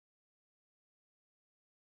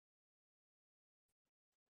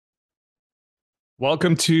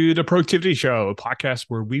Welcome to the Productivity Show, a podcast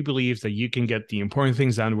where we believe that you can get the important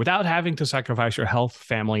things done without having to sacrifice your health,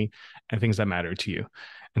 family, and things that matter to you.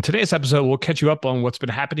 In today's episode, we'll catch you up on what's been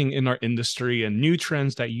happening in our industry and new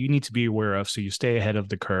trends that you need to be aware of so you stay ahead of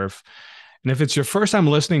the curve. And if it's your first time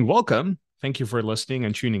listening, welcome. Thank you for listening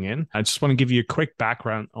and tuning in. I just want to give you a quick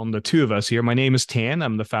background on the two of us here. My name is Tan.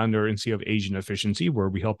 I'm the founder and CEO of Asian Efficiency, where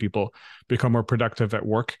we help people become more productive at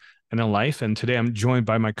work and in life. And today I'm joined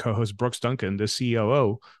by my co-host Brooks Duncan, the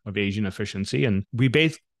COO of Asian Efficiency. And we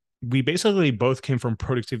basically both came from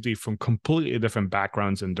productivity from completely different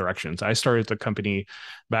backgrounds and directions. I started the company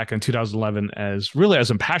back in 2011 as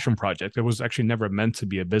a passion project. It was actually never meant to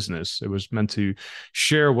be a business. It was meant to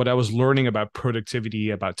share what I was learning about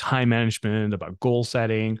productivity, about time management, about goal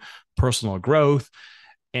setting, personal growth.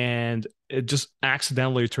 And it just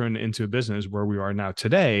accidentally turned into a business where we are now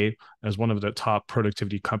today as one of the top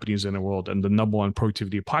productivity companies in the world and the number one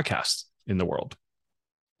productivity podcast in the world.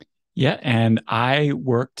 Yeah, and I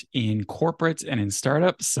worked in corporates and in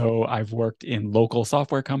startups. So I've worked in local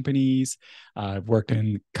software companies. I've worked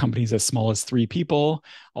in companies as small as 3 people.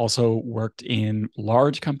 Also worked in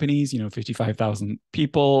large companies, 55,000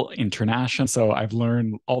 people, international. So I've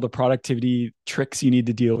learned all the productivity tricks you need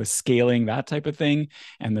to deal with scaling, that type of thing,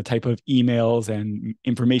 and the type of emails and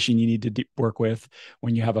information you need to work with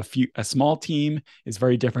when you have a small team is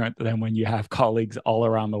very different than when you have colleagues all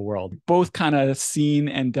around the world. Both kind of seen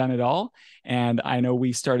and done it all. And I know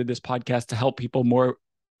we started this podcast to help people more.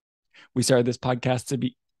 We started this podcast to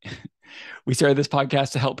be. We started this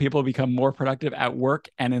podcast to help people become more productive at work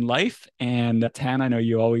and in life. And Tan, I know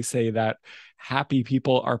you always say that happy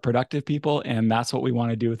people are productive people. And that's what we want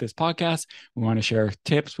to do with this podcast. We want to share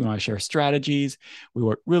tips. We want to share strategies.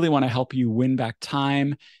 We really want to help you win back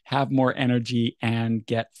time, have more energy, and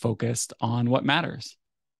get focused on what matters.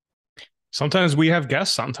 Sometimes we have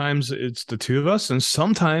guests, sometimes it's the two of us, and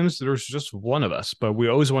sometimes there's just one of us. But we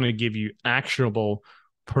always want to give you actionable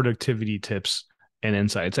productivity tips and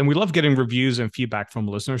insights. And we love getting reviews and feedback from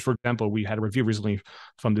listeners. For example, we had a review recently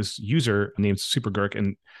from this user named Supergurk,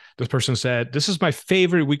 and this person said, "This is my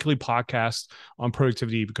favorite weekly podcast on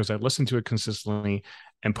productivity because I listen to it consistently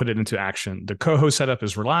and put it into action. The co-host setup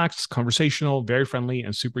is relaxed, conversational, very friendly,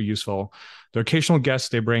 and super useful. The occasional guests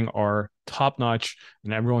they bring are top-notch,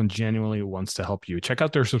 and everyone genuinely wants to help you. Check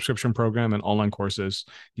out their subscription program and online courses.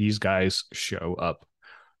 These guys show up."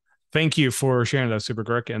 Thank you for sharing that, Super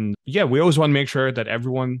Greg. And yeah, we always want to make sure that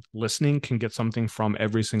everyone listening can get something from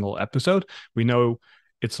every single episode. We know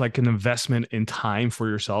it's like an investment in time for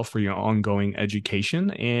yourself, for your ongoing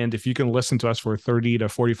education. And if you can listen to us for 30 to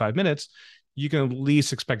 45 minutes, you can at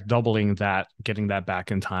least expect doubling that, getting that back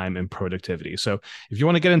in time and productivity. So if you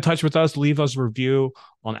want to get in touch with us, leave us a review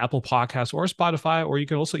on Apple Podcasts or Spotify, or you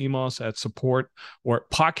can also email us at support or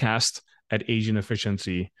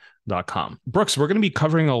podcast@asianefficiency.com. Brooks, we're going to be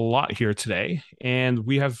covering a lot here today, and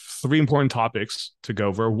we have 3 important topics to go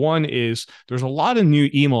over. One is there's a lot of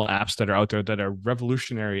new email apps that are out there that are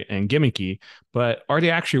revolutionary and gimmicky, but are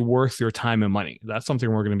they actually worth your time and money? That's something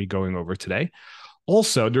we're going to be going over today.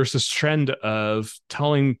 Also, there's this trend of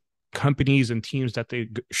telling companies and teams that they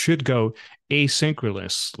should go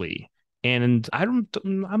asynchronously. And I'm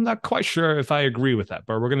not quite sure if I agree with that,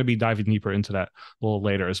 but we're going to be diving deeper into that a little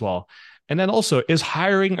later as well. And then also, is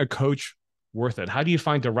hiring a coach worth it? How do you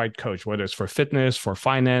find the right coach, whether it's for fitness, for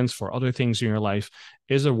finance, for other things in your life?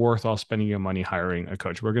 Is it worthwhile spending your money hiring a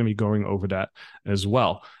coach? We're going to be going over that as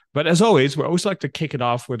well. But as always, we always like to kick it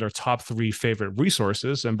off with our top 3 favorite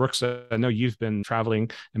resources. And Brooks, I know you've been traveling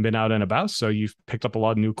and been out and about, so you've picked up a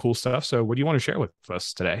lot of new cool stuff. So what do you want to share with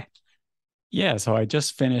us today? Yeah, so I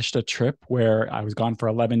just finished a trip where I was gone for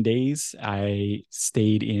 11 days. I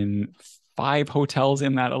stayed in 5 hotels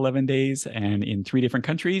in that 11 days and in 3 different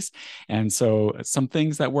countries. And so some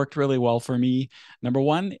things that worked really well for me. Number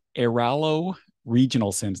one, Airalo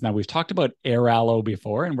regional sims. Now we've talked about Airalo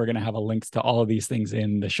before, and we're going to have a links to all of these things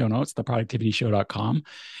in the show notes, theproductivityshow.com.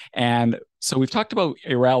 And so we've talked about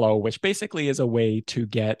Airalo, which basically is a way to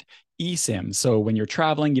get eSIMs. So when you're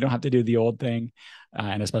traveling, you don't have to do the old thing.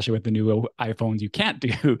 And especially with the new iPhones, you can't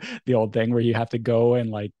do the old thing where you have to go and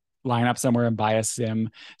like line up somewhere and buy a SIM.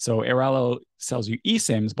 So Airalo sells you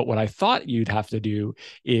eSIMs, but what I thought you'd have to do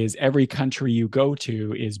is every country you go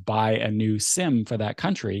to is buy a new SIM for that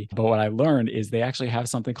country. But what I learned is they actually have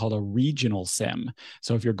something called a regional SIM.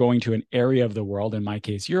 So if you're going to an area of the world, in my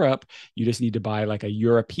case, Europe, you just need to buy like a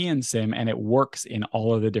European SIM and it works in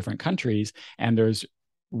all of the different countries. And there's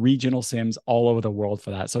regional SIMs all over the world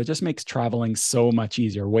for that. So it just makes traveling so much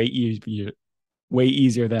easier, way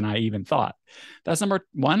easier than I even thought. That's number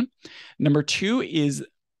one. Number two is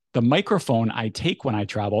the microphone I take when I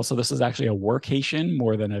travel. So this is actually a workation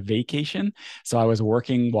more than a vacation. So I was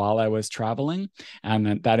working while I was traveling,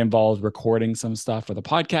 and that involved recording some stuff for the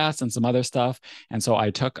podcast and some other stuff. And so I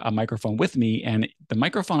took a microphone with me, and the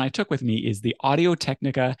microphone I took with me is the Audio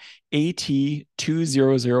Technica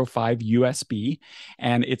AT2005 USB.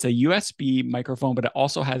 And it's a USB microphone, but it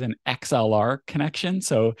also has an XLR connection.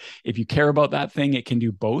 So if you care about that thing, it can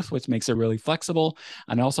do both, which makes it really flexible,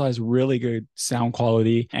 and also has really good sound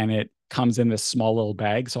quality. And it comes in this small little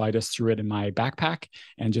bag. So I just threw it in my backpack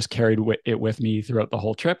and just carried it with me throughout the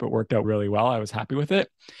whole trip. It worked out really well. I was happy with it.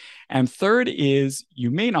 And third is, you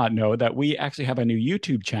may not know that we actually have a new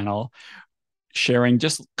YouTube channel sharing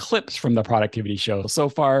just clips from the productivity show. So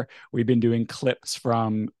far, we've been doing clips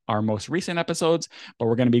from our most recent episodes, but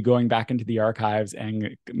we're going to be going back into the archives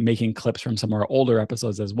and making clips from some of our older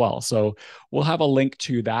episodes as well. So we'll have a link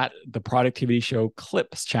to that, the productivity show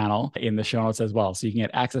clips channel, in the show notes as well. So you can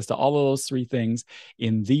get access to all of those three things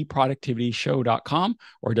in theproductivityshow.com,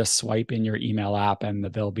 or just swipe in your email app and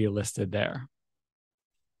they'll be listed there.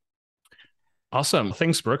 Awesome.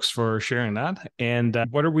 Thanks, Brooks, for sharing that. And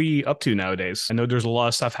what are we up to nowadays? I know there's a lot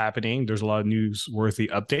of stuff happening. There's a lot of newsworthy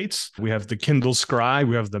updates. We have the Kindle Scribe,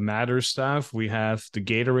 we have the Matter stuff, we have the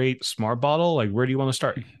Gatorade Smart Bottle. Like, where do you want to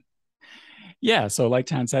start? Yeah, so like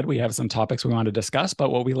Tan said, we have some topics we want to discuss,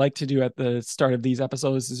 but what we like to do at the start of these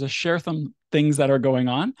episodes is just share some things that are going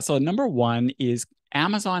on. So number one is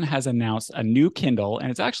Amazon has announced a new Kindle, and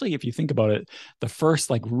it's actually, if you think about it, the first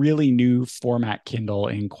like really new format Kindle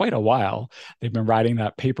in quite a while. They've been riding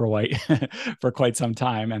that Paperwhite for quite some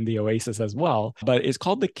time, and the Oasis as well. But it's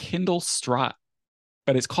called the Kindle Stride.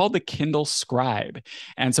 But it's called the Kindle Scribe.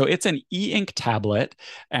 And so it's an e-ink tablet.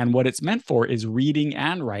 And what it's meant for is reading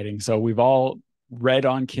and writing. So we've all read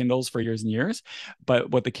on Kindles for years and years. But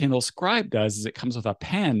what the Kindle Scribe does is it comes with a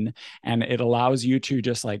pen, and it allows you to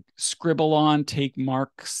just like scribble on, take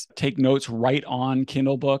marks, take notes, write on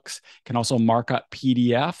Kindle books, can also mark up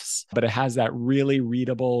PDFs, but it has that really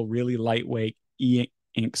readable, really lightweight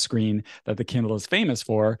ink screen that the Kindle is famous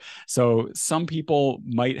for. So some people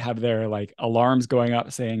might have their like alarms going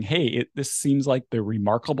up saying, hey, this seems like the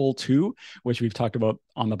Remarkable 2, which we've talked about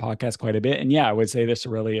on the podcast quite a bit. And yeah, I would say this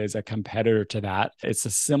really is a competitor to that. It's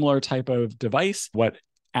a similar type of device. What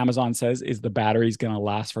Amazon says is the battery is going to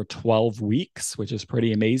last for 12 weeks, which is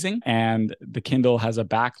pretty amazing. And the Kindle has a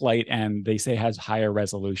backlight, and they say has higher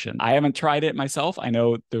resolution. I haven't tried it myself. I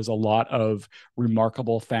know there's a lot of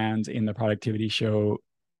Remarkable fans in the Productivity Show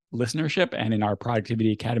listenership and in our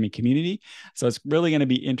Productivity Academy community. So it's really going to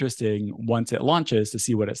be interesting once it launches to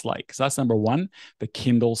see what it's like. So that's number one, the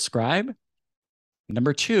Kindle Scribe.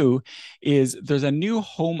 Number two is there's a new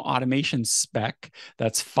home automation spec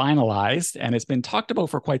that's finalized, and it's been talked about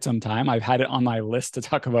for quite some time. I've had it on my list to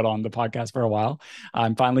talk about on the podcast for a while.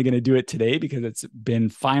 I'm finally going to do it today because it's been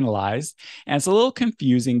finalized. And it's a little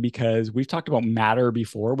confusing because we've talked about Matter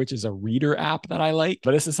before, which is a reader app that I like,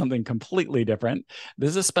 but this is something completely different.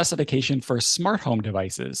 This is a specification for smart home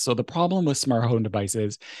devices. So the problem with smart home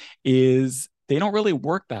devices is they don't really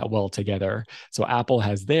work that well together. So Apple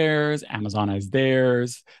has theirs, Amazon has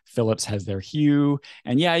theirs, Philips has their Hue.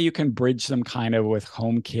 And yeah, you can bridge them kind of with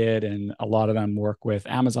HomeKit, and a lot of them work with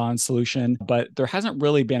Amazon's solution, but there hasn't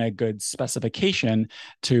really been a good specification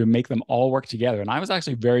to make them all work together. And I was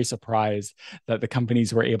actually very surprised that the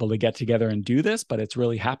companies were able to get together and do this, but it's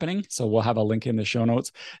really happening. So we'll have a link in the show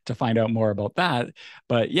notes to find out more about that.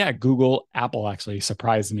 But yeah, Google, Apple actually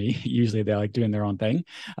surprised me. Usually they like doing their own thing,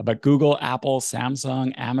 but Google, Apple,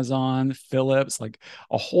 Samsung, Amazon, Philips, like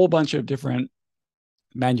a whole bunch of different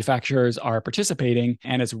manufacturers are participating,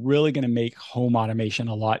 and it's really going to make home automation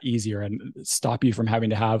a lot easier and stop you from having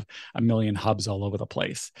to have a million hubs all over the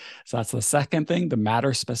place. So that's the second thing. The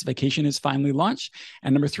Matter specification is finally launched.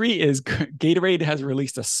 And number three is Gatorade has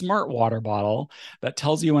released a smart water bottle that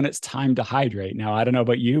tells you when it's time to hydrate. Now, I don't know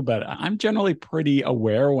about you, but I'm generally pretty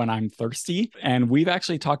aware when I'm thirsty. And we've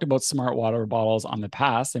actually talked about smart water bottles on the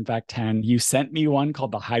past. In fact, Tan, you sent me one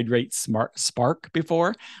called the Hydrate Smart Spark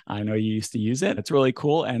before. I know you used to use it. It's really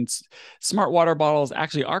cool. And smart water bottles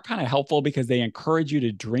actually are kind of helpful because they encourage you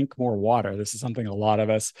to drink more water. This is something a lot of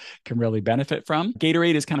us can really benefit from.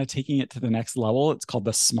 Gatorade is kind of taking it to the next level. It's called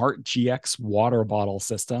the Smart GX water bottle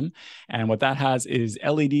system. And what that has is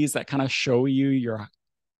LEDs that kind of show you your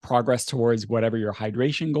progress towards whatever your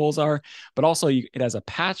hydration goals are, but also it has a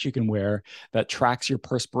patch you can wear that tracks your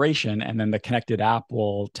perspiration, and then the connected app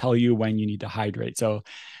will tell you when you need to hydrate. So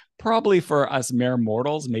probably for us mere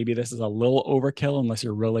mortals, maybe this is a little overkill unless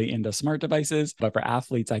you're really into smart devices. But for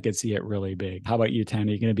athletes, I could see it really big. How about you, Tan?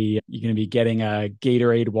 Are you going to be getting a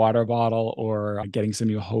Gatorade water bottle or getting some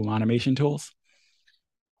new home automation tools?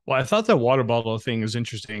 Well, I thought the water bottle thing is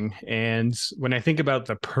interesting. And when I think about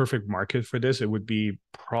the perfect market for this, it would be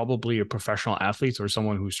probably a professional athlete or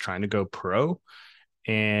someone who's trying to go pro.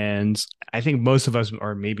 And I think most of us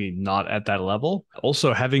are maybe not at that level.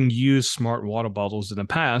 Also, having used smart water bottles in the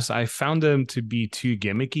past, I found them to be too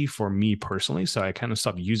gimmicky for me personally. So I kind of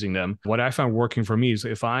stopped using them. What I found working for me is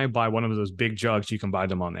if I buy one of those big jugs, you can buy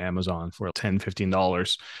them on Amazon for $10,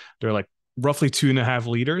 $15. They're like roughly 2.5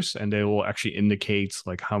 liters, and they will actually indicate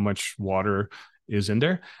like how much water is in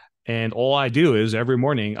there. And all I do is every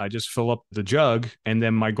morning I just fill up the jug, and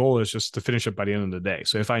then my goal is just to finish it by the end of the day.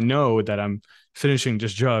 So if I know that I'm finishing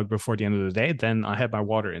this jug before the end of the day, then I have my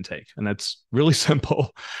water intake. And that's really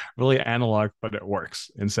simple, really analog, but it works.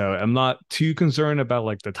 And so I'm not too concerned about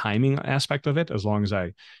like the timing aspect of it, as long as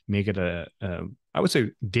I make it a I would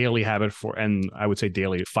say daily habit for, and I would say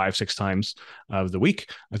daily 5, 6 times of the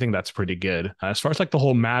week. I think that's pretty good. As far as like the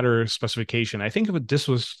whole matter specification, I think if this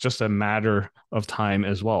was just a matter of time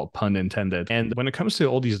as well, pun intended. And when it comes to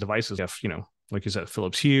all these devices, if, like you said,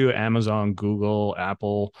 Philips Hue, Amazon, Google,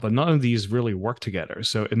 Apple, but none of these really work together.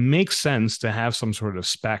 So it makes sense to have some sort of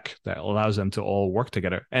spec that allows them to all work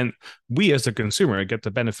together. And we as the consumer get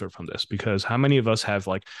the benefit from this, because how many of us have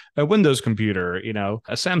like a Windows computer, a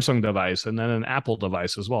Samsung device, and then an Apple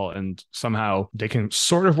device as well. And somehow they can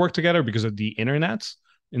sort of work together because of the internet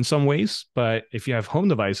in some ways. But if you have home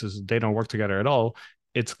devices, they don't work together at all.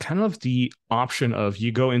 It's kind of the option of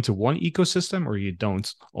you go into one ecosystem or you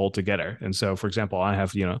don't altogether. And so, for example, I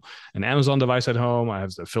have, an Amazon device at home. I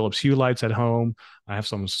have the Philips Hue lights at home. I have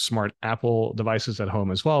some smart Apple devices at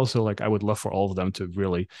home as well. So like I would love for all of them to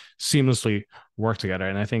really seamlessly work together.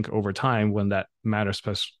 And I think over time, when that matter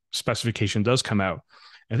specification does come out,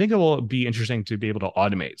 I think it will be interesting to be able to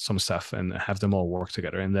automate some stuff and have them all work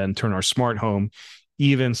together and then turn our smart home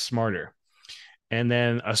even smarter. And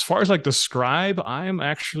then as far as like the scribe, I'm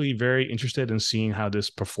actually very interested in seeing how this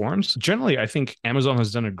performs. Generally, I think Amazon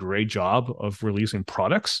has done a great job of releasing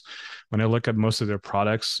products. When I look at most of their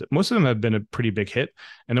products, most of them have been a pretty big hit.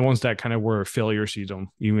 And the ones that kind of were failures, you don't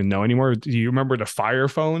even know anymore. Do you remember the Fire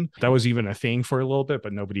Phone? That was even a thing for a little bit,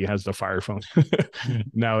 but nobody has the Fire Phone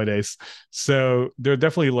nowadays. So they're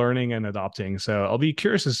definitely learning and adopting. So I'll be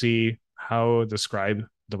curious to see how the scribe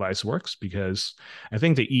device works, because I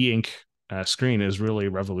think the e-ink screen is really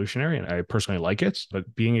revolutionary, and I personally like it.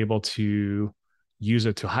 But being able to use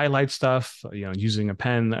it to highlight stuff, using a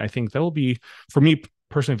pen, I think that will be, for me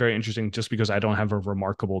personally, very interesting, just because I don't have a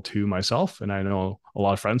remarkable 2 myself, and I know a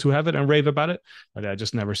lot of friends who have it and rave about it, but I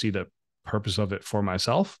just never see the purpose of it for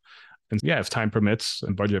myself. And yeah, if time permits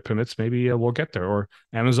and budget permits, maybe we'll get there. Or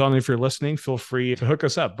Amazon, if you're listening, feel free to hook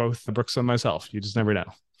us up, both Brooks and myself. You just never know.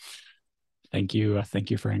 Thank you.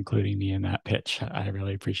 Thank you for including me in that pitch. I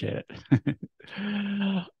really appreciate it.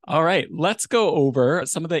 All right, let's go over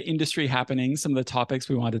some of the industry happenings, some of the topics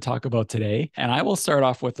we want to talk about today. And I will start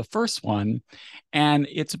off with the first one. And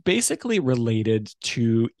it's basically related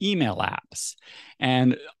to email apps.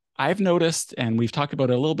 And I've noticed, and we've talked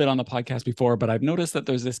about it a little bit on the podcast before, but I've noticed that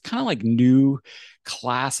there's this kind of like new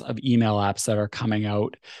class of email apps that are coming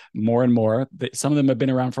out more and more. Some of them have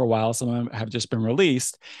been around for a while, some of them have just been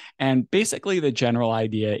released. And basically, the general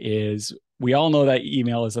idea is we all know that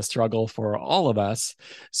email is a struggle for all of us.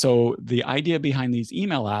 So the idea behind these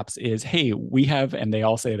email apps is, hey, we have, and they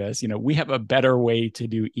all say this, we have a better way to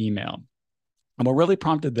do email. And what really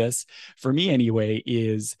prompted this, for me anyway,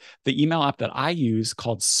 is the email app that I use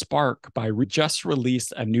called Spark just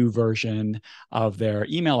released a new version of their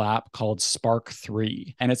email app called Spark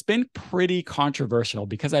 3. And it's been pretty controversial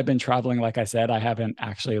because I've been traveling. Like I said, I haven't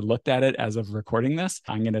actually looked at it as of recording this.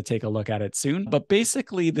 I'm going to take a look at it soon. But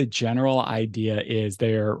basically, the general idea is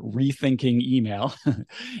they're rethinking email.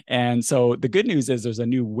 And so the good news is there's a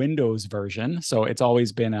new Windows version. So it's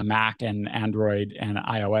always been a Mac and Android and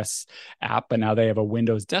iOS app, but now they have a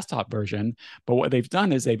Windows desktop version. But what they've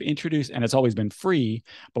done is they've introduced, and it's always been free,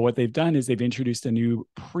 but what they've done is they've introduced a new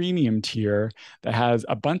premium tier that has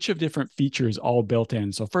a bunch of different features all built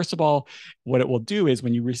in. So first of all, what it will do is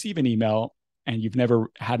when you receive an email and you've never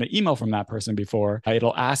had an email from that person before,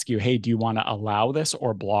 it'll ask you, hey, do you want to allow this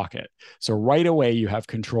or block it? So right away, you have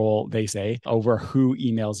control, they say, over who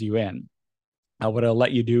emails you in. What it'll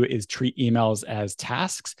let you do is treat emails as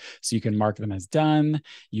tasks. So you can mark them as done.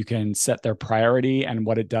 You can set their priority. And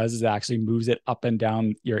what it does is it actually moves it up and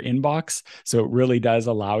down your inbox. So it really does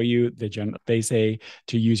allow you, they say,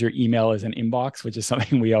 to use your email as an inbox, which is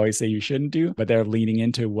something we always say you shouldn't do, but they're leaning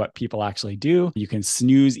into what people actually do. You can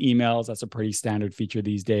snooze emails. That's a pretty standard feature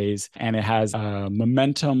these days. And it has a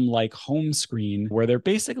momentum-like home screen where they're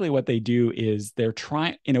basically, what they do is they're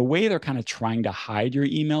trying, in a way, they're kind of trying to hide your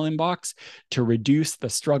email inbox to reduce the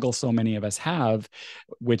struggle so many of us have,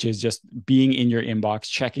 which is just being in your inbox,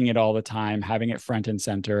 checking it all the time, having it front and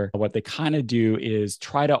center. What they kind of do is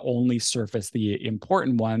try to only surface the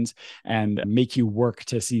important ones and make you work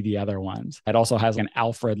to see the other ones. It also has an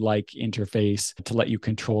Alfred-like interface to let you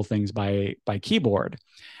control things by keyboard.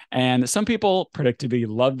 And some people predictably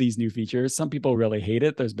love these new features. Some people really hate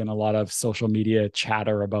it. There's been a lot of social media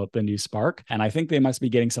chatter about the new Spark. And I think they must be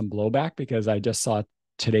getting some blowback, because I just saw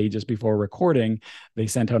today, just before recording, they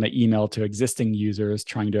sent out an email to existing users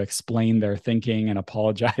trying to explain their thinking and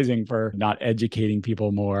apologizing for not educating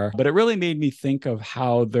people more. But it really made me think of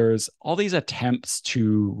how there's all these attempts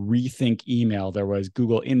to rethink email. There was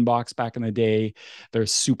Google Inbox back in the day.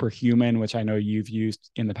 There's Superhuman, which I know you've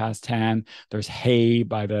used in the past, Tan. There's Hey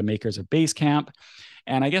by the makers of Basecamp.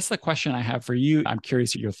 And I guess the question I have for you, I'm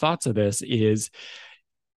curious your thoughts of this, is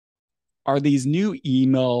are these new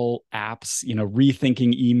email apps,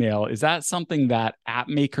 rethinking email, is that something that app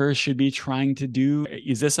makers should be trying to do?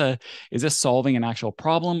 Is this solving an actual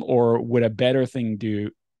problem, or would a better thing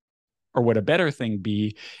be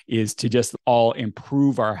is to just all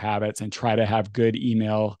improve our habits and try to have good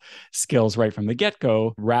email skills right from the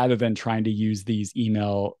get-go, rather than trying to use these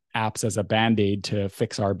email apps as a band-aid to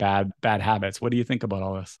fix our bad habits? What do you think about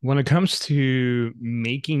all this? When it comes to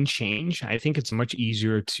making change, I think it's much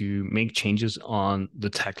easier to make changes on the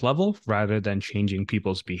tech level rather than changing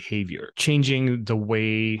people's behavior. Changing the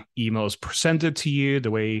way email is presented to you,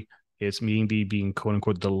 the way it's maybe being quote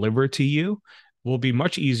unquote delivered to you, will be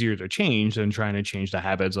much easier to change than trying to change the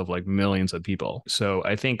habits of like millions of people. So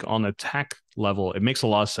I think on the tech level, it makes a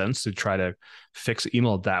lot of sense to try to fix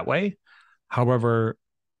email that way. However,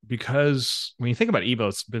 because when you think about email,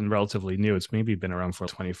 it's been relatively new. It's maybe been around for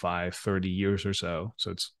 25, 30 years or so. So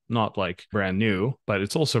it's not like brand new, but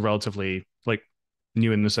it's also relatively like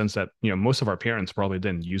new in the sense that, most of our parents probably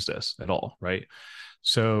didn't use this at all, right?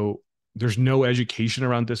 So there's no education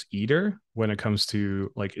around this either. When it comes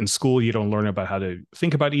to like in school, you don't learn about how to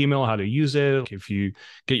think about email, how to use it. If you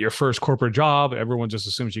get your first corporate job, everyone just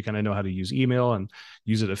assumes you kind of know how to use email and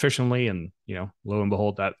use it efficiently. And, lo and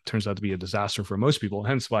behold, that turns out to be a disaster for most people.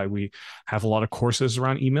 Hence why we have a lot of courses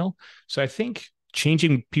around email. So I think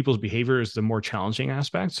changing people's behavior is the more challenging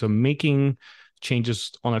aspect. So making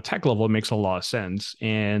changes on a tech level makes a lot of sense.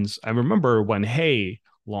 And I remember when Hey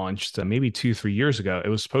launched maybe 2-3 years ago, it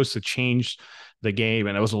was supposed to change the game,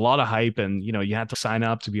 and it was a lot of hype. And you had to sign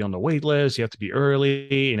up to be on the wait list, you have to be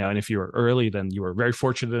early, and if you were early, then you were very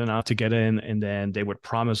fortunate enough to get in. And then they would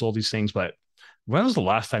promise all these things. But when was the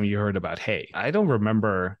last time you heard about Hey? I don't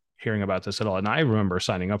remember hearing about this at all. And I remember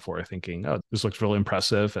signing up for it thinking, oh, this looks really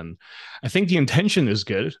impressive. And I think the intention is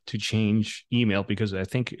good to change email, because I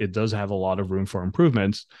think it does have a lot of room for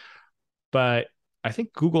improvements. But I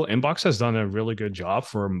think Google Inbox has done a really good job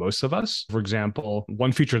for most of us. For example,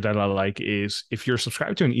 one feature that I like is if you're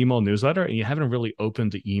subscribed to an email newsletter and you haven't really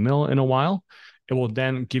opened the email in a while, it will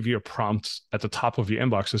then give you a prompt at the top of your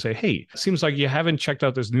inbox to say, hey, it seems like you haven't checked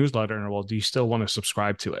out this newsletter in a while. Do you still want to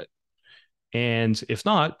subscribe to it? And if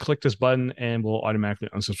not, click this button and we'll automatically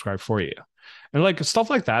unsubscribe for you. And like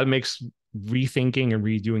stuff like that makes rethinking and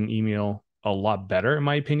redoing email a lot better, in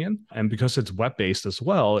my opinion. And because it's web-based as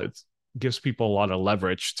well, it gives people a lot of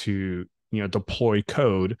leverage to deploy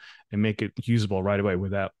code and make it usable right away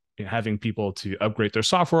without having people to upgrade their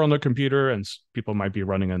software on their computer, and people might be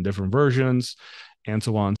running on different versions and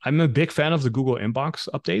so on. I'm a big fan of the Google Inbox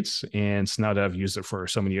updates, and now that I've used it for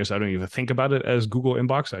so many years, I don't even think about it as Google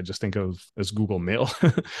Inbox. I just think of as Google Mail,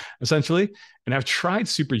 essentially. And I've tried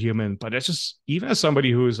Superhuman, but it's just, even as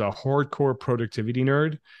somebody who is a hardcore productivity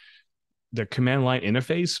nerd, the command line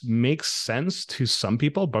interface makes sense to some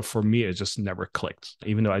people, but for me, it just never clicked.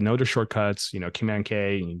 Even though I know the shortcuts, Command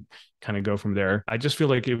K, and you kind of go from there. I just feel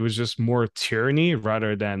like it was just more tyranny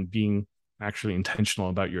rather than being actually intentional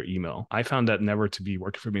about your email. I found that never to be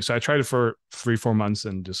working for me. So I tried it for 3-4 months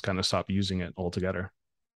and just kind of stopped using it altogether.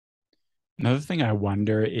 Another thing I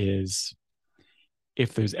wonder is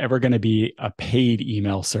if there's ever going to be a paid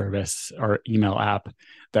email service or email app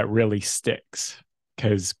that really sticks.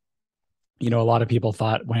 Because a lot of people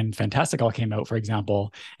thought when Fantastical came out, for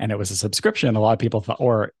example, and it was a subscription, a lot of people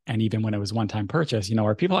thought, and even when it was one-time purchase,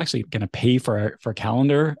 are people actually going to pay for a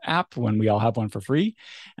calendar app when we all have one for free?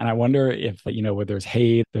 And I wonder if, where there's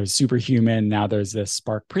Hey, there's Superhuman, now there's this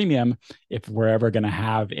Spark Premium, if we're ever going to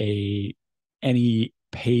have any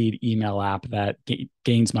paid email app that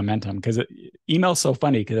gains momentum. Because email's so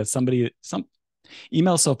funny, because it's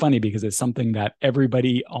Email is so funny because it's something that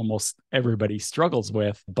almost everybody struggles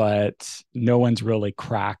with, but no one's really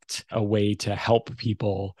cracked a way to help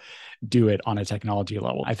people do it on a technology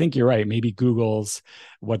level. I think you're right. Maybe Google's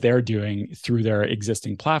what they're doing through their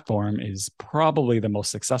existing platform is probably the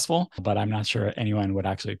most successful, but I'm not sure anyone would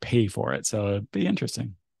actually pay for it. So it'd be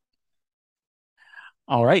interesting.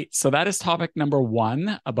 All right. So that is topic number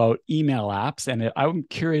one about email apps. And I'm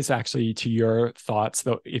curious actually to your thoughts,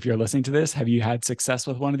 though, if you're listening to this, have you had success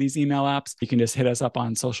with one of these email apps? You can just hit us up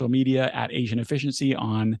on social media at Asian Efficiency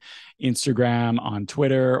on Instagram, on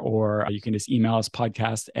Twitter, or you can just email us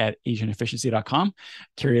podcast at asianefficiency.com.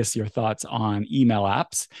 Curious your thoughts on email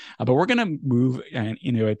apps. But we're going to move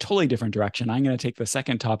into a totally different direction. I'm going to take the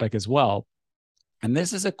second topic as well. And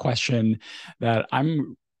this is a question that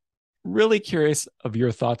I'm really curious of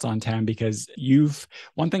your thoughts on, Tam, because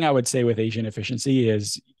one thing I would say with Asian Efficiency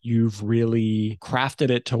is you've really crafted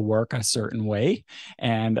it to work a certain way.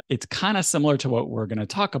 And it's kind of similar to what we're going to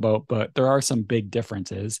talk about, but there are some big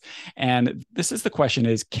differences. And this is the question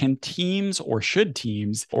is, can teams or should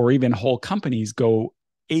teams or even whole companies go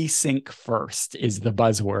async first is the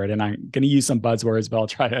buzzword. And I'm going to use some buzzwords, but I'll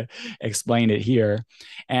try to explain it here.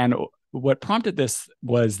 And what prompted this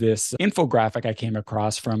was this infographic I came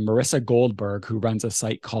across from Marissa Goldberg, who runs a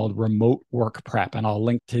site called Remote Work Prep, and I'll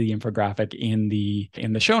link to the infographic in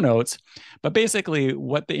the show notes. But basically,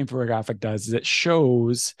 what the infographic does is it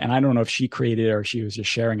shows, and I don't know if she created it or she was just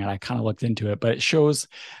sharing it. I kind of looked into it, but it shows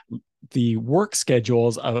the work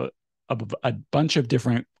schedules of a bunch of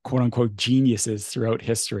different quote unquote geniuses throughout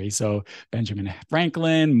history. So Benjamin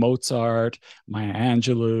Franklin, Mozart, Maya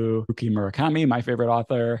Angelou, Haruki Murakami, my favorite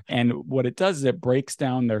author. And what it does is it breaks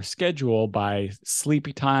down their schedule by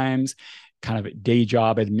sleepy times, kind of day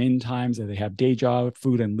job, admin times that they have day job,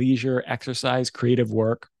 food and leisure, exercise, creative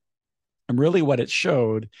work. And really what it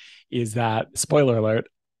showed is that, spoiler alert,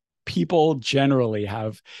 people generally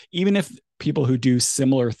have, even if people who do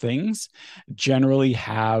similar things generally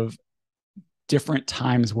have different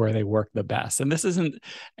times where they work the best. And this isn't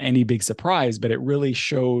any big surprise, but it really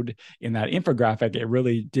showed in that infographic, it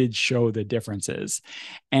really did show the differences.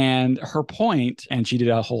 And her point, and she did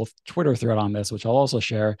a whole Twitter thread on this, which I'll also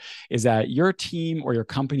share, is that your team or your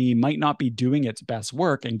company might not be doing its best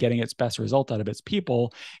work and getting its best result out of its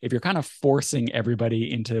people if you're kind of forcing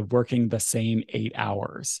everybody into working the same 8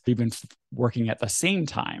 hours, even working at the same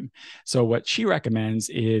time. So what she recommends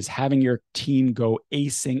is having your team go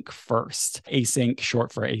async first. Async,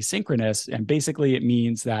 short for asynchronous. And basically it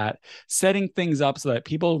means that setting things up so that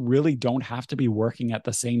people really don't have to be working at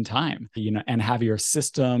the same time, and have your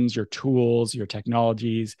systems, your tools, your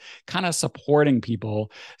technologies kind of supporting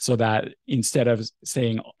people so that instead of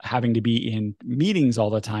having to be in meetings all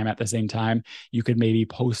the time at the same time, you could maybe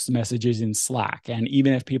post messages in Slack. And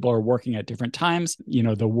even if people are working at different times,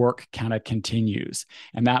 the work kind of continues.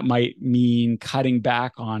 And that might mean cutting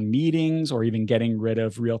back on meetings or even getting rid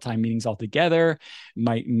of real-time meetings altogether.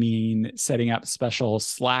 Might mean setting up special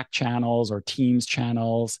Slack channels or Teams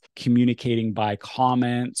channels, communicating by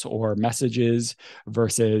comments or messages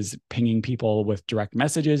versus pinging people with direct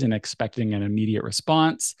messages and expecting an immediate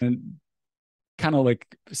response. And kind of like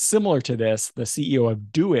similar to this, the CEO of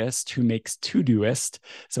Doist, who makes Todoist,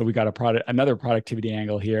 so we got another productivity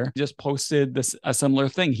angle here, just posted a similar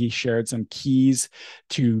thing. He shared some keys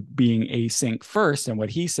to being async first, and what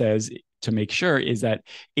he says to make sure is that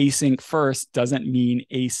async first doesn't mean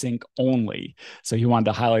async only. So he wanted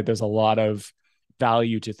to highlight there's a lot of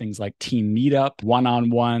value to things like team meetup,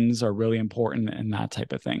 one-on-ones are really important, and that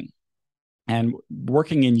type of thing. And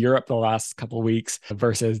working in Europe the last couple of weeks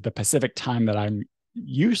versus the Pacific time that I'm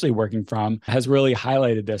usually working from has really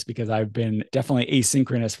highlighted this, because I've been definitely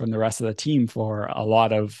asynchronous from the rest of the team for a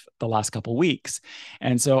lot of the last couple of weeks.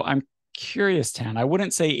 And so I'm curious, Tan, I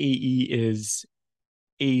wouldn't say AE is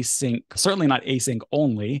async, certainly not async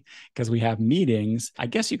only, because we have meetings. I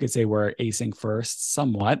guess you could say we're async first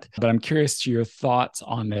somewhat, but I'm curious to your thoughts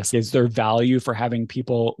on this. Is there value for having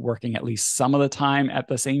people working at least some of the time at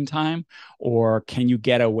the same time, or can you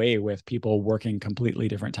get away with people working completely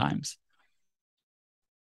different times?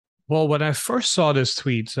 Well, when I first saw this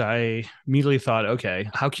tweet, I immediately thought, okay,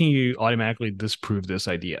 how can you automatically disprove this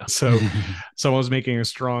idea? So someone was making a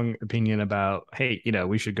strong opinion about, hey,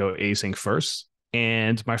 we should go async first.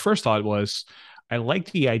 And my first thought was, I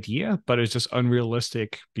like the idea, but it's just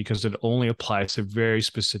unrealistic because it only applies to very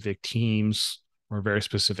specific teams or very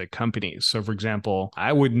specific companies. So, for example,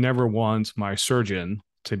 I would never want my surgeon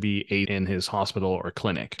to be in his hospital or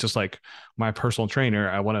clinic. Just like my personal trainer,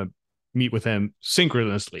 I want to meet with him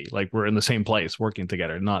synchronously, like we're in the same place working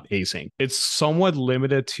together, not async. It's somewhat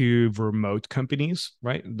limited to remote companies,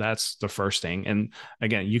 right? That's the first thing. And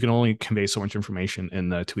again, you can only convey so much information in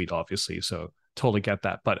the tweet, obviously. So totally get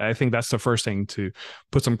that. But I think that's the first thing to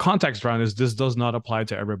put some context around is this does not apply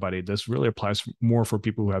to everybody. This really applies more for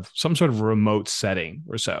people who have some sort of remote setting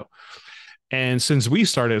or so. And since we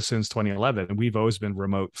started since 2011, we've always been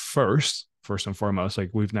remote first and foremost. Like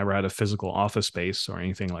we've never had a physical office space or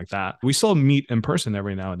anything like that. We still meet in person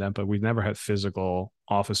every now and then, but we've never had physical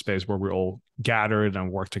office space where we're all gathered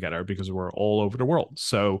and work together because we're all over the world.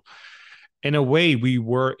 So in a way, we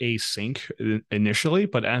were async initially,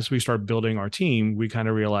 but as we start building our team, we kind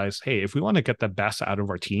of realized, hey, if we want to get the best out of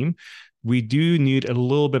our team, we do need a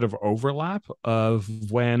little bit of overlap of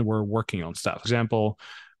when we're working on stuff. For example,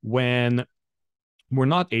 when we're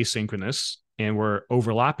not asynchronous and we're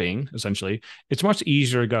overlapping, essentially, it's much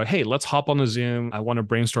easier to go, hey, let's hop on a Zoom. I want to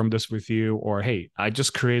brainstorm this with you. Or, hey, I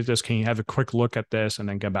just created this. Can you have a quick look at this and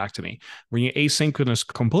then get back to me? When you're asynchronous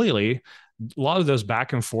completely, a lot of those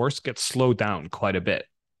back and forth get slowed down quite a bit,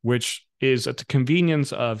 which is at the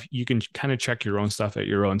convenience of you can kind of check your own stuff at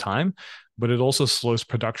your own time, but it also slows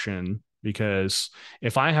production because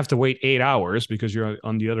if I have to wait 8 hours because you're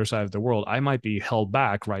on the other side of the world, I might be held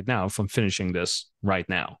back right now from finishing this right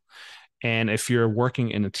now. And if you're working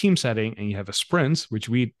in a team setting and you have a sprint, which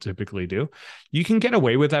we typically do, you can get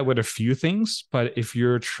away with that with a few things. But if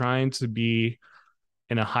you're trying to be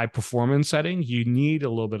in a high performance setting, you need a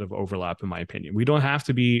little bit of overlap, in my opinion. We don't have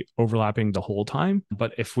to be overlapping the whole time,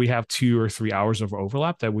 but if we have 2 or 3 hours of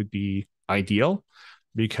overlap, that would be ideal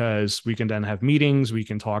because we can then have meetings. We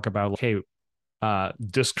can talk about, hey,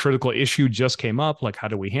 this critical issue just came up. Like, how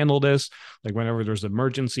do we handle this? Like, whenever there's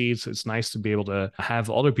emergencies, it's nice to be able to have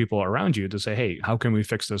other people around you to say, hey, how can we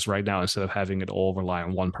fix this right now instead of having it all rely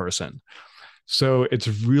on one person? So it's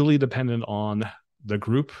really dependent on the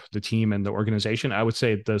group, the team, and the organization. I would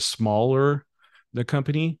say the smaller the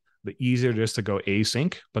company, the easier it is to go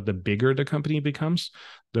async, but the bigger the company becomes,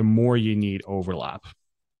 the more you need overlap.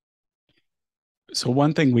 So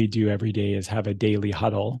one thing we do every day is have a daily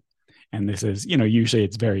huddle. And this is, usually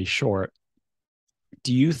it's very short.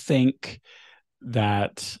 Do you think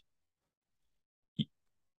that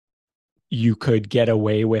you could get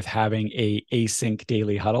away with having a async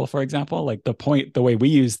daily huddle, for example? Like the way we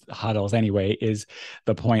use huddles anyway, is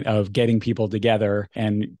the point of getting people together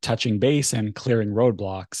and touching base and clearing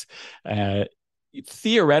roadblocks.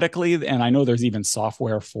 Theoretically, and I know there's even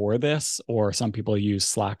software for this, or some people use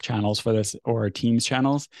Slack channels for this or Teams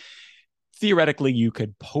channels. Theoretically, you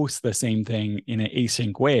could post the same thing in an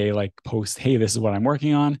async way, like post, hey, this is what I'm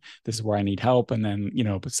working on, this is where I need help, and then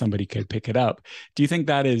somebody could pick it up. Do you think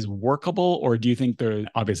that is workable, or do you think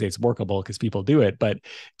obviously it's workable because people do it, but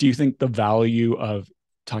do you think the value of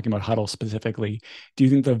talking about huddle specifically, do you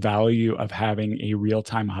think the value of having a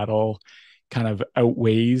real-time huddle kind of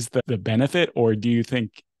outweighs the benefit, or do you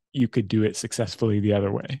think you could do it successfully the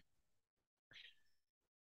other way?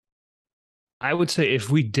 I would say if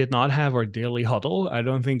we did not have our daily huddle, I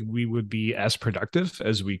don't think we would be as productive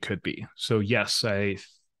as we could be. So, yes, I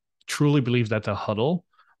truly believe that the huddle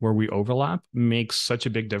where we overlap makes such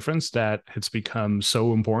a big difference that it's become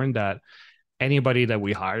so important that anybody that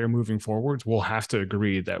we hire moving forward will have to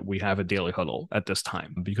agree that we have a daily huddle at this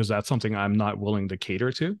time, because that's something I'm not willing to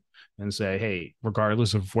cater to and say, hey,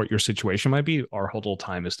 regardless of what your situation might be, our huddle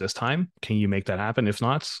time is this time. Can you make that happen? If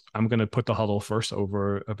not, I'm going to put the huddle first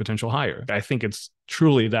over a potential hire. I think it's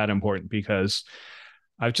truly that important because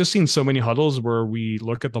I've just seen so many huddles where we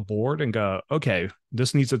look at the board and go, okay,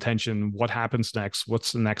 this needs attention. What happens next?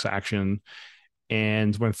 What's the next action?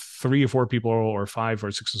 And when 3 or 4 people or 5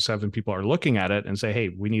 or 6 or 7 people are looking at it and say, hey,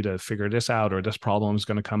 we need to figure this out, or this problem is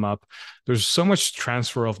going to come up, there's so much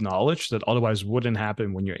transfer of knowledge that otherwise wouldn't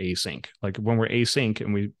happen when you're async. Like when we're async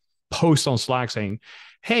and we post on Slack saying,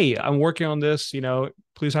 hey, I'm working on this,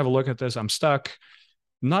 please have a look at this. I'm stuck.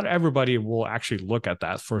 Not everybody will actually look at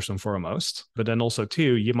that first and foremost. But then also,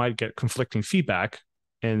 too, you might get conflicting feedback,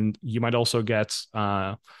 and you might also get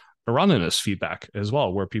erroneous feedback as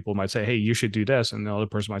well, where people might say, hey, you should do this, and the other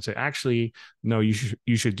person might say, actually, no, you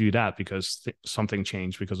should do that because something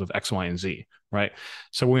changed because of X, Y, and Z, right?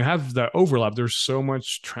 So when we have the overlap, there's so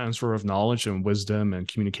much transfer of knowledge and wisdom and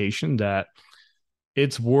communication that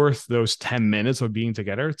it's worth those 10 minutes of being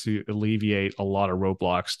together to alleviate a lot of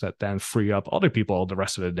roadblocks that then free up other people the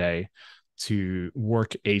rest of the day to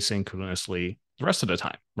work asynchronously the rest of the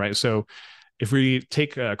time, right? So if we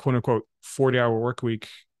take a quote unquote 40-hour work week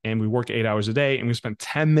and we work 8 hours a day and we spend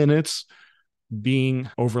 10 minutes being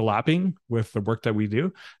overlapping with the work that we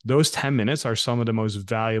do, those 10 minutes are some of the most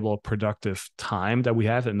valuable, productive time that we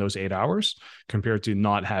have in those 8 hours compared to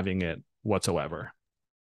not having it whatsoever.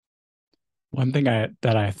 One thing that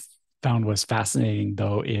I found was fascinating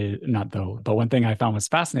though is not though, but one thing I found was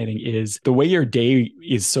fascinating is the way your day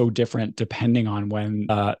is so different depending on when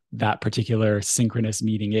that particular synchronous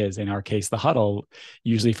meeting is. In our case, the huddle,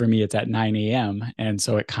 usually for me, it's at 9 a.m. And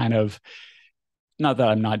so it kind of, not that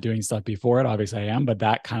I'm not doing stuff before it, obviously I am, but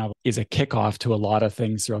that kind of is a kickoff to a lot of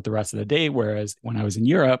things throughout the rest of the day. Whereas when I was in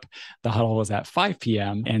Europe, the huddle was at 5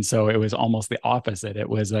 p.m. And so it was almost the opposite. It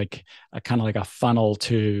was like a kind of like a funnel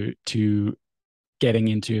to getting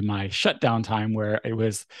into my shutdown time where it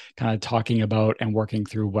was kind of talking about and working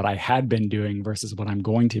through what I had been doing versus what I'm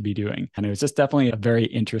going to be doing. And it was just definitely a very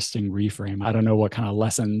interesting reframe. I don't know what kind of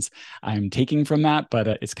lessons I'm taking from that, but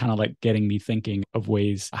it's kind of like getting me thinking of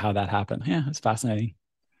ways how that happened. Yeah, it's fascinating.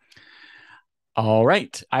 All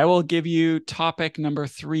right. I will give you topic number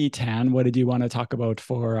 3, Tan. What did you want to talk about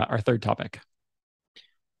for our third topic?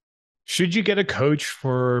 Should you get a coach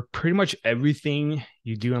for pretty much everything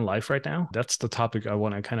you do in life right now? That's the topic I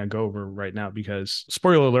want to kind of go over right now because,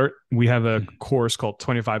 spoiler alert, we have a course called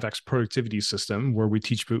 25X Productivity System where we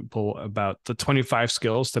teach people about the 25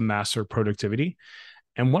 skills to master productivity.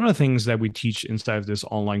 And one of the things that we teach inside of this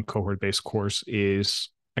online cohort-based course is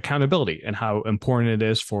accountability and how important it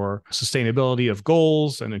is for sustainability of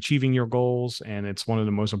goals and achieving your goals. And it's one of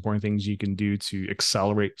the most important things you can do to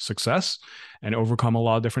accelerate success and overcome a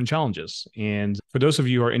lot of different challenges. And for those of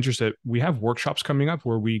you who are interested, we have workshops coming up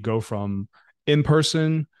where we go from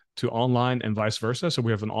in-person to online and vice versa. So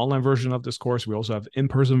we have an online version of this course. We also have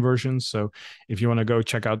in-person versions. So if you want to go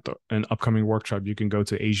check out an upcoming workshop, you can go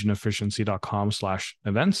to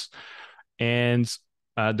asianefficiency.com/events. And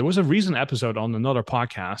there was a recent episode on another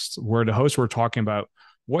podcast where the hosts were talking about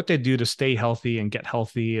what they do to stay healthy and get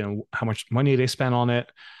healthy and how much money they spend on it.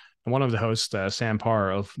 And one of the hosts, Sam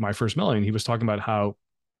Parr of My First Million, he was talking about how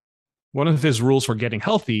one of his rules for getting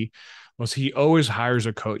healthy was he always hires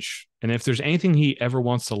a coach. And if there's anything he ever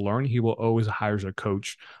wants to learn, he will always hire a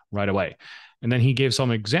coach right away. And then he gave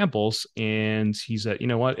some examples and he said, you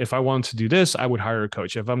know what, if I want to do this, I would hire a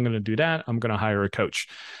coach. If I'm going to do that, I'm going to hire a coach.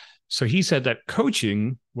 So he said that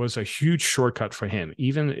coaching was a huge shortcut for him,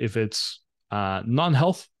 even if it's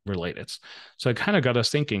non-health related. So it kind of got us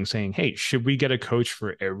thinking, saying, hey, should we get a coach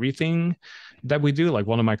for everything that we do? Like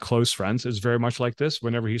one of my close friends is very much like this.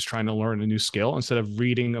 Whenever he's trying to learn a new skill, instead of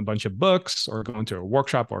reading a bunch of books or going to a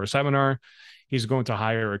workshop or a seminar, he's going to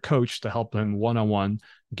hire a coach to help him one-on-one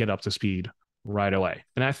get up to speed right away.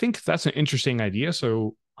 And I think that's an interesting idea.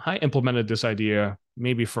 So I implemented this idea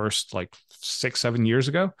maybe first like 6-7 years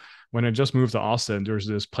ago. When I just moved to Austin, there's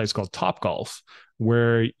this place called Top Golf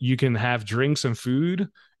where you can have drinks and food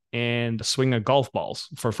and swing at golf balls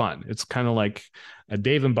for fun. It's kind of like a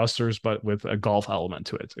Dave and Buster's, but with a golf element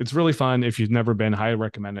to it. It's really fun. If you've never been, highly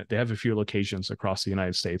recommend it. They have a few locations across the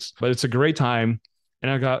United States, but it's a great time. And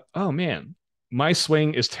I got, oh man, my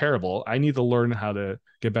swing is terrible. I need to learn how to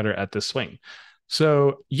get better at this swing.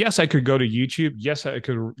 So yes, I could go to YouTube. Yes, I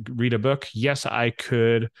could read a book. Yes, I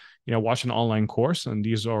could, watch an online course. And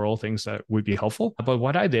these are all things that would be helpful. But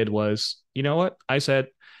what I did was, you know what? I said,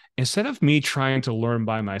 instead of me trying to learn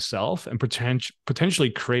by myself and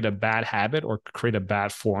potentially create a bad habit or create a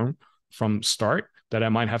bad form from start that I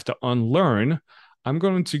might have to unlearn, I'm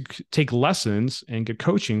going to take lessons and get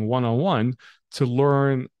coaching one-on-one to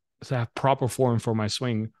learn to have proper form for my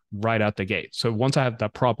swing right out the gate. So once I have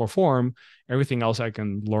that proper form, everything else I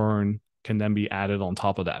can learn can then be added on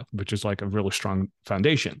top of that, which is like a really strong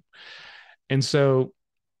foundation. And so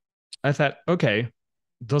I thought, okay,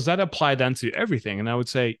 does that apply then to everything? And I would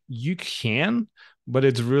say you can, but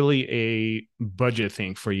it's really a budget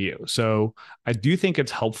thing for you. So I do think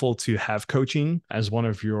it's helpful to have coaching as one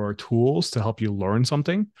of your tools to help you learn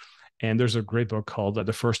something. And there's a great book called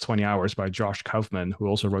The First 20 Hours by Josh Kaufman, who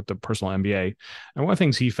also wrote the Personal MBA. And one of the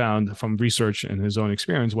things he found from research and his own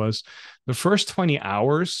experience was the first 20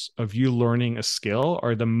 hours of you learning a skill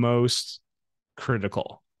are the most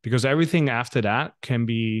critical because everything after that can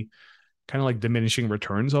be kind of like diminishing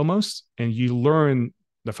returns almost. And you learn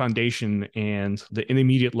the foundation and the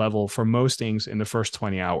intermediate level for most things in the first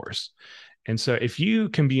 20 hours. And so if you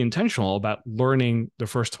can be intentional about learning the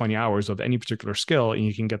first 20 hours of any particular skill and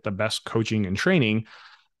you can get the best coaching and training,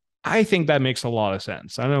 I think that makes a lot of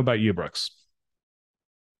sense. I don't know about you, Brooks.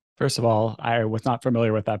 First of all, I was not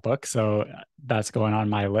familiar with that book, so that's going on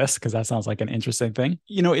my list because that sounds like an interesting thing.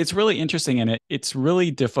 It's really interesting and it's really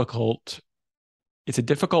difficult. It's a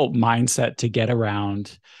difficult mindset to get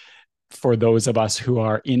around for those of us who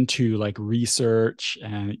are into like research,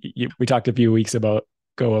 and we talked a few weeks ago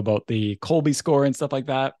about the Colby score and stuff like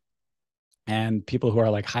that, and people who are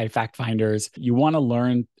like high fact finders, you want to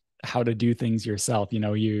learn how to do things yourself.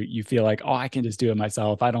 You feel like, oh, I can just do it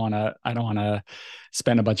myself. I don't want to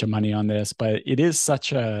spend a bunch of money on this. But it is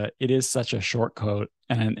such a shortcut.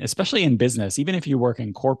 And especially in business, even if you work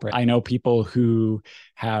in corporate, I know people who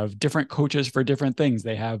have different coaches for different things.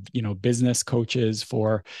 They have, business coaches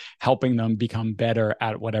for helping them become better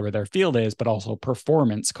at whatever their field is, but also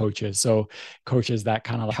performance coaches. So coaches that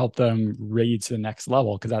kind of help them raise to the next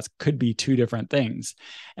level, because that could be two different things.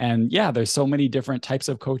 And yeah, there's so many different types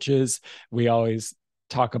of coaches. We always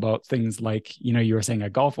talk about things like, you were saying a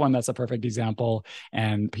golf one, that's a perfect example,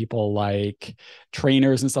 and people like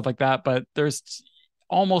trainers and stuff like that. But there's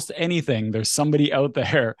almost anything. There's somebody out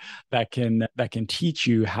there that can teach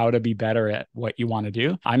you how to be better at what you want to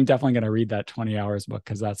do. I'm definitely going to read that 20 hours book,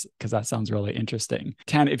 because that sounds really interesting.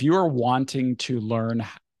 Tan, if you are wanting to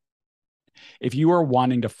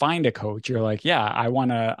find a coach, you're like, yeah, I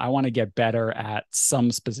want to get better at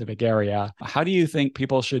some specific area. How do you think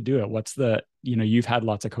people should do it? You've had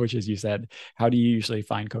lots of coaches, you said. How do you usually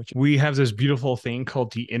find coaches? We have this beautiful thing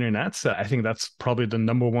called the internet. So I think that's probably the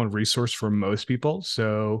number one resource for most people.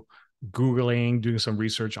 So Googling, doing some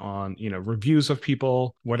research on, reviews of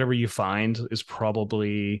people, whatever you find is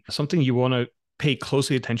probably something you want to pay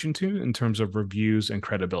closely attention to in terms of reviews and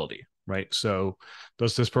credibility, right? So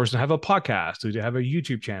does this person have a podcast? Do they have a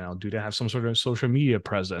YouTube channel? Do they have some sort of social media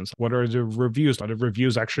presence? What are the reviews? Are the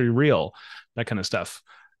reviews actually real? That kind of stuff.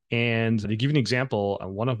 And to give you an example,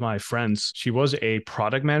 one of my friends, she was a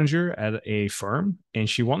product manager at a firm, and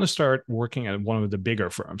she wanted to start working at one of the bigger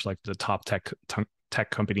firms, like the top tech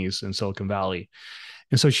companies in Silicon Valley.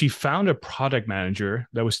 And so she found a product manager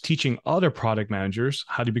that was teaching other product managers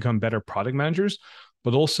how to become better product managers,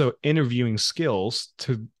 but also interviewing skills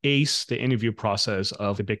to ace the interview process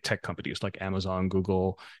of the big tech companies like Amazon,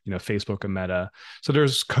 Google, Facebook, and Meta. So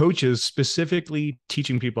there's coaches specifically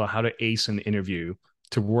teaching people how to ace an interview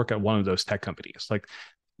to work at one of those tech companies. Like,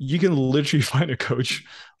 you can literally find a coach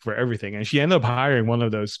for everything. And she ended up hiring one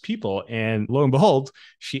of those people. And lo and behold,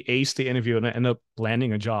 she aced the interview and ended up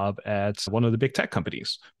landing a job at one of the big tech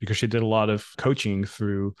companies because she did a lot of coaching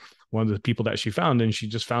through one of the people that she found. And she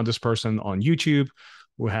just found this person on YouTube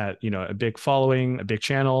who had, a big following, a big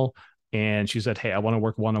channel. And she said, hey, I want to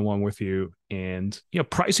work one-on-one with you. And,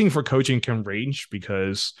 pricing for coaching can range,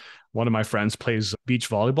 because one of my friends plays beach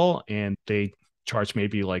volleyball and they charge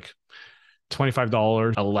maybe like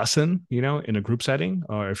 $25 a lesson, in a group setting.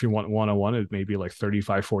 Or if you want one-on-one, it may be like $35,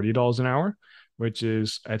 $40 an hour, which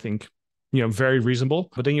is, I think, very reasonable.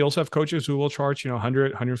 But then you also have coaches who will charge,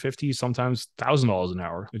 100, 150, sometimes $1,000 an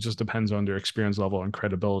hour. It just depends on their experience level and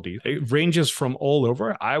credibility. It ranges from all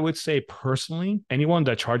over. I would say personally, anyone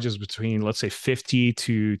that charges between, let's say, $50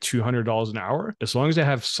 to $200 an hour, as long as they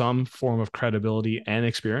have some form of credibility and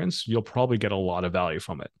experience, you'll probably get a lot of value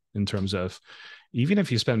from it in terms of, even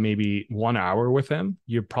if you spend maybe 1 hour with them,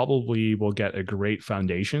 you probably will get a great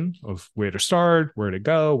foundation of where to start, where to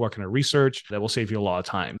go, what kind of research that will save you a lot of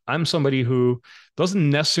time. I'm somebody who doesn't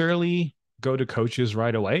necessarily go to coaches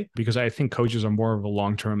right away, because I think coaches are more of a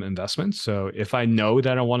long-term investment. So if I know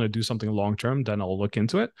that I want to do something long-term, then I'll look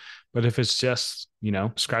into it. But if it's just,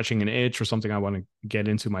 scratching an itch or something I want to get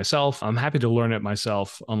into myself, I'm happy to learn it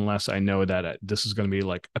myself, unless I know that this is going to be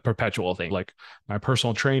like a perpetual thing. Like, my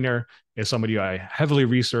personal trainer is somebody I heavily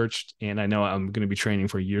researched, and I know I'm going to be training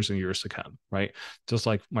for years and years to come, right? Just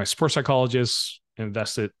like my sports psychologist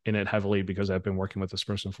invested in it heavily because I've been working with this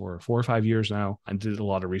person for 4 or 5 years now and did a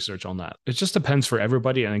lot of research on that. It just depends for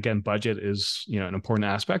everybody. And again, budget is, an important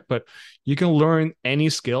aspect, but you can learn any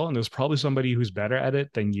skill, and there's probably somebody who's better at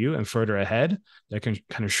it than you and further ahead that can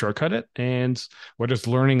kind of shortcut it. And whether it's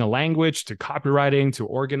learning a language, to copywriting, to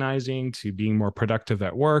organizing, to being more productive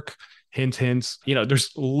at work, hint, hints,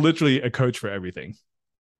 there's literally a coach for everything.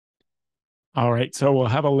 All right. So we'll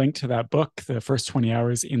have a link to that book, The First 20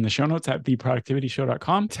 Hours, in the show notes at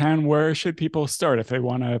theproductivityshow.com. Tan, where should people start if they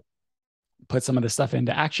want to put some of this stuff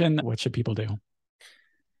into action? What should people do?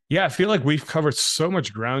 Yeah, I feel like we've covered so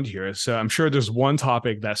much ground here. So I'm sure there's one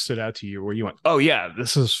topic that stood out to you where you went, oh, yeah,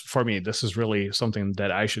 this is for me. This is really something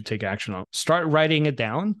that I should take action on. Start writing it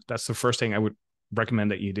down. That's the first thing I would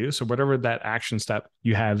recommend that you do. So whatever that action step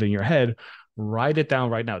you have in your head, write it down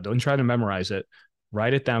right now. Don't try to memorize it.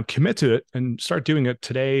 Write it down, commit to it, and start doing it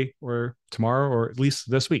today or tomorrow, or at least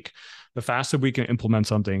this week. The faster we can implement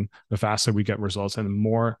something, the faster we get results, and the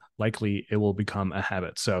more likely it will become a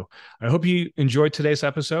habit. So I hope you enjoyed today's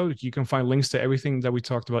episode. You can find links to everything that we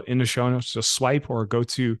talked about in the show notes. Just swipe or go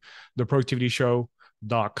to theproductivityshow.com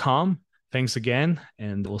tpps429.com. Thanks again,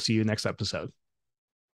 and we'll see you next episode.